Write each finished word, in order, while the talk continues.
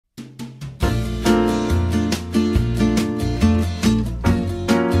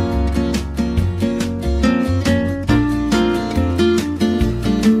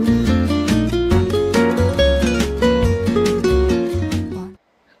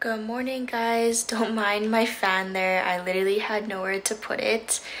Good morning, guys. Don't mind my fan there. I literally had nowhere to put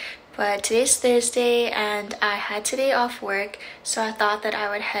it. But today's Thursday and I had today off work, so I thought that I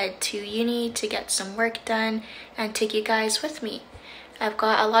would head to uni to get some work done and take you guys with me. I've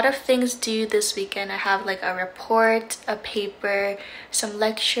got a lot of things due this weekend. I have like a report, a paper, some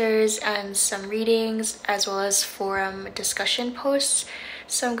lectures, and some readings, as well as forum discussion posts.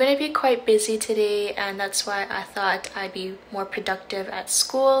 So I'm going to be quite busy today, and that's why I thought I'd be more productive at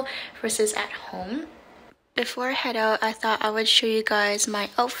school versus at home. Before I head out, I thought I would show you guys my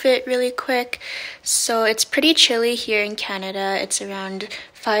outfit really quick. So it's pretty chilly here in Canada. It's around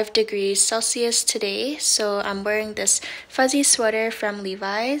 5 degrees Celsius today. So I'm wearing this fuzzy sweater from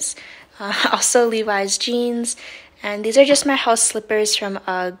Levi's, also Levi's jeans. And these are just my house slippers from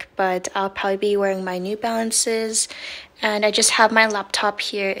UGG, but I'll probably be wearing my New Balances. And I just have my laptop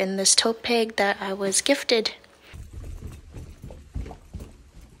here in this tote bag that I was gifted.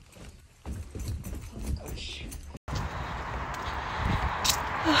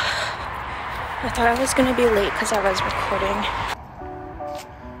 I thought I was gonna be late because I was recording.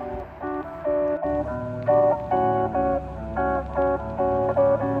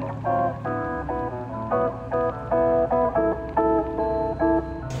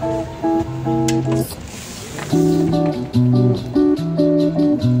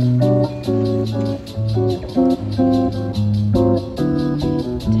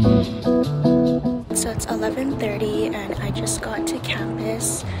 So it's 11:30 and I just got to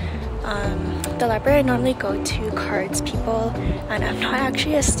campus. The library I normally go to cards people, and I'm not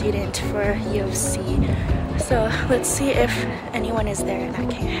actually a student for U of C. So let's see if anyone is there and I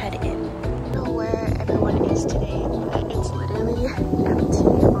can head in. I don't know where everyone is today, but it's literally empty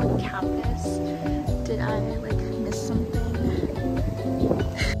on campus. Did I like miss something?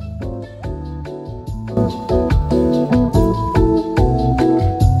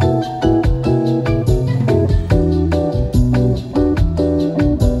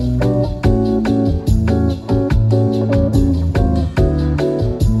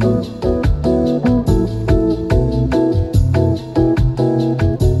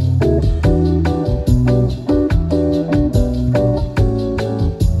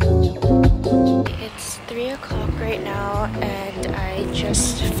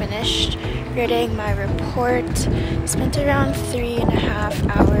 Reading my report. Spent around 3.5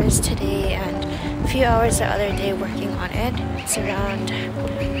 hours today and a few hours the other day working on it. It's around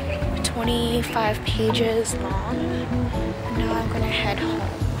 25 pages long. And now I'm gonna head home.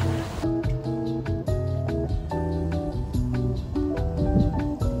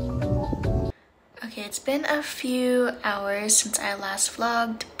 Okay, it's been a few hours since I last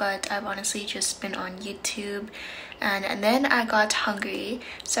vlogged, but I've honestly just been on YouTube. And then I got hungry,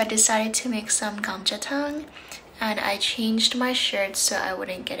 so I decided to make some gamjatang, and I changed my shirt so I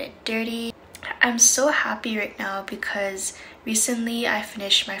wouldn't get it dirty. I'm so happy right now because recently I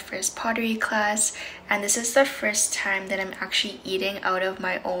finished my first pottery class, and this is the first time that I'm actually eating out of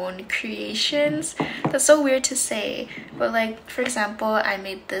my own creations. That's so weird to say, but like for example, I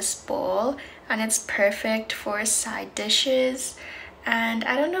made this bowl and it's perfect for side dishes, and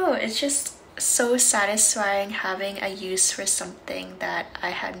I don't know, it's just so satisfying having a use for something that I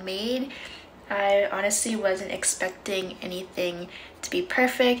had made. I honestly wasn't expecting anything to be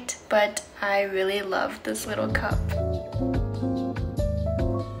perfect, but I really love this little cup.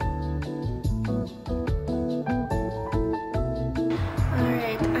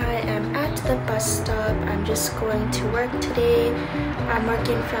 Alright, I am at the bus stop. I'm just going to work today. I'm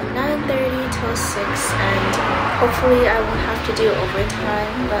working from 9:30 till 6, and hopefully I won't have to do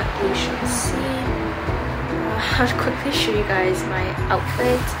overtime, but we shall see. I'll quickly show you guys my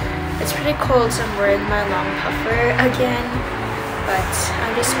outfit. It's pretty cold, so I'm wearing my long puffer again, but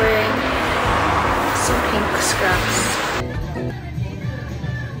I'm just wearing some pink scrubs.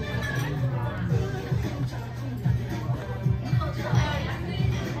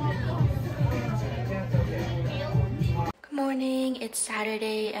 Morning, it's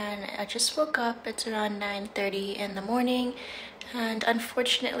Saturday and I just woke up. It's around 9:30 in the morning, and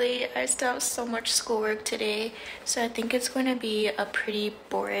unfortunately I still have so much schoolwork today, so I think it's going to be a pretty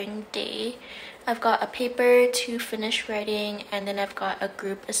boring day. I've got a paper to finish writing, and then I've got a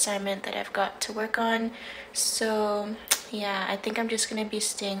group assignment that I've got to work on. So yeah, I think I'm just gonna be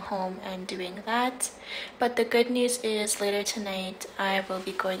staying home and doing that. But the good news is later tonight I will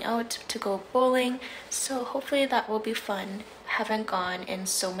be going out to go bowling, so hopefully that will be fun. I haven't gone in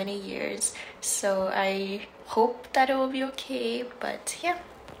so many years, so I hope that it will be okay, but yeah.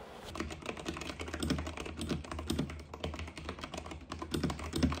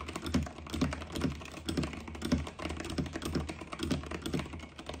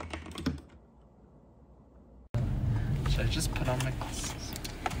 Should I just put on my glasses?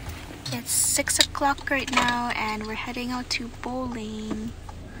 It's 6 o'clock right now and we're heading out to bowling.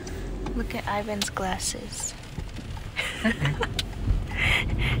 Look at Ivan's glasses.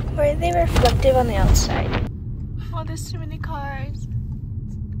 Or are they reflective on the outside? Oh, there's too many cars.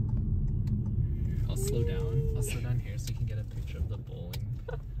 I'll slow down. I'll slow down here so you can get a picture of the bowling.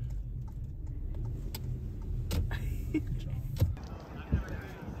 Good job.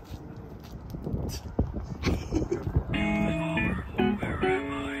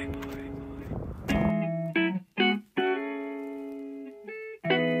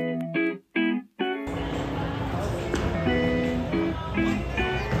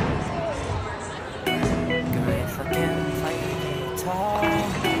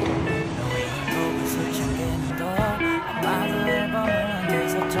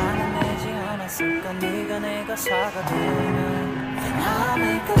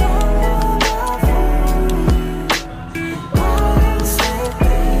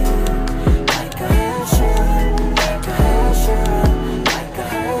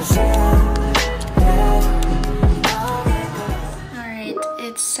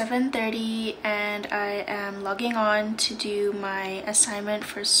 It's 7:30 and I am logging on to do my assignment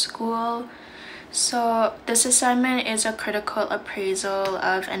for school. So this assignment is a critical appraisal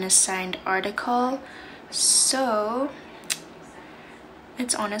of an assigned article. So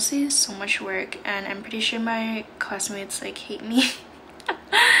it's honestly so much work and I'm pretty sure my classmates like hate me.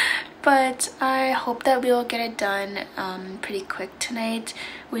 But I hope that we will get it done pretty quick tonight.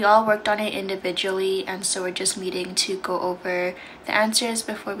 We all worked on it individually and so we're just meeting to go over the answers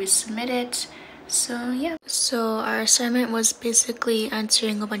before we submit it. So yeah. So our assignment was basically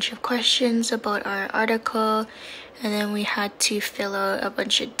answering a bunch of questions about our article and then we had to fill out a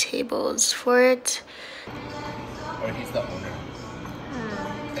bunch of tables for it. Or he's the owner.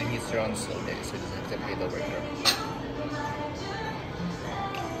 And he's here on slow days so he doesn't have to pay the worker.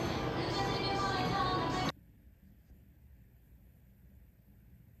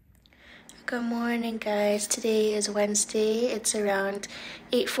 Good morning guys, today is Wednesday. It's around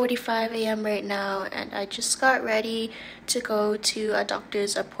 8:45 a.m. right now and I just got ready to go to a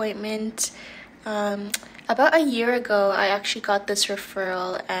doctor's appointment. About a year ago I actually got this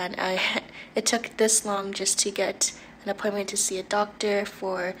referral and it took this long just to get an appointment to see a doctor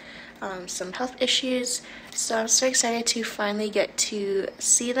for some health issues. So I'm so excited to finally get to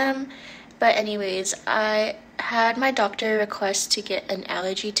see them. But anyways, I had my doctor request to get an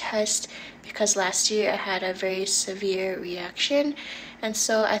allergy test because last year I had a very severe reaction. And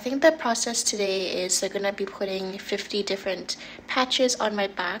so I think the process today is they're going to be putting 50 different patches on my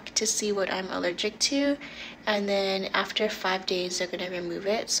back to see what I'm allergic to. And then after 5 days, they're going to remove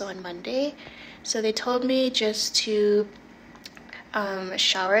it. So on Monday. So they told me just to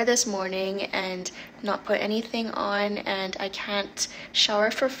shower this morning and not put anything on, and I can't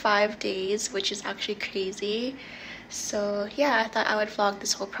shower for 5 days, which is actually crazy. So yeah, I thought I would vlog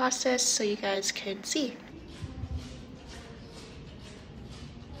this whole process so you guys could see.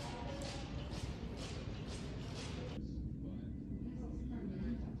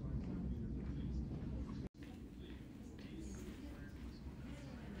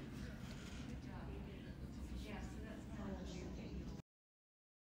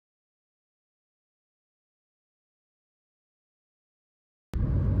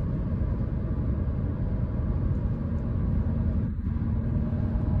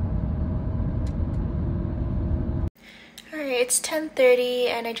 It's 10:30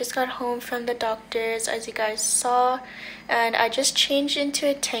 and I just got home from the doctor's, as you guys saw, and I just changed into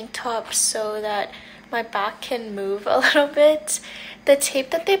a tank top so that my back can move a little bit. The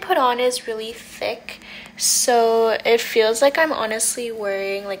tape that they put on is really thick, so it feels like I'm honestly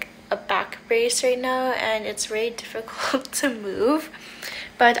wearing like a back brace right now and it's very difficult to move.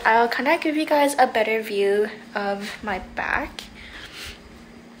 But I'll kind of give you guys a better view of my back.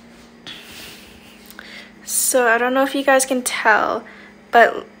 So I don't know if you guys can tell,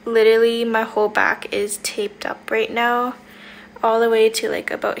 but literally my whole back is taped up right now, all the way to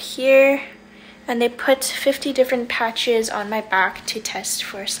like about here. And they put 50 different patches on my back to test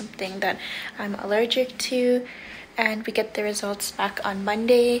for something that I'm allergic to. And we get the results back on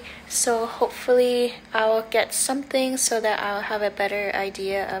Monday. So hopefully I'll get something so that I'll have a better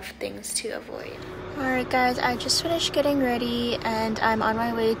idea of things to avoid. Alright guys, I just finished getting ready and I'm on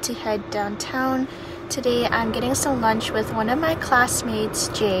my way to head downtown. Today I'm getting some lunch with one of my classmates,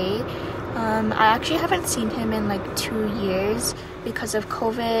 Jay. I actually haven't seen him in like 2 years because of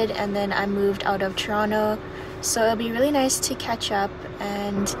COVID, and then I moved out of Toronto. So it'll be really nice to catch up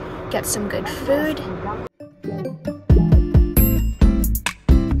and get some good food.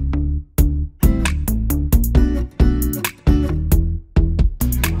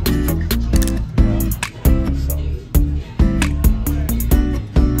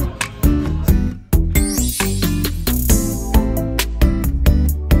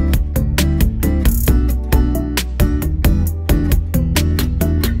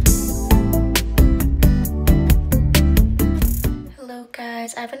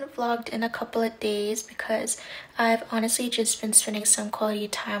 vlogged in a couple of days because I've honestly just been spending some quality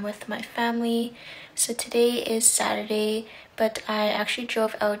time with my family. So today is Saturday, but I actually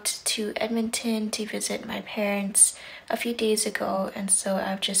drove out to Edmonton to visit my parents a few days ago, and so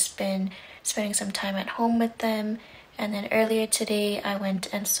I've just been spending some time at home with them. And then earlier today I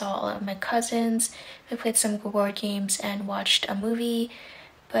went and saw all of my cousins. We played some board games and watched a movie.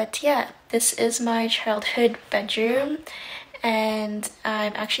 But yeah, this is my childhood bedroom, and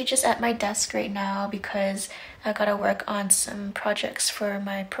I'm actually just at my desk right now because I gotta work on some projects for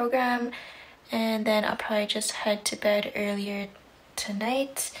my program, and then I'll probably just head to bed earlier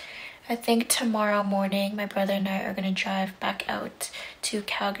tonight. I think tomorrow morning my brother and I are gonna drive back out to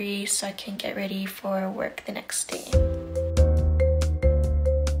Calgary so I can get ready for work the next day.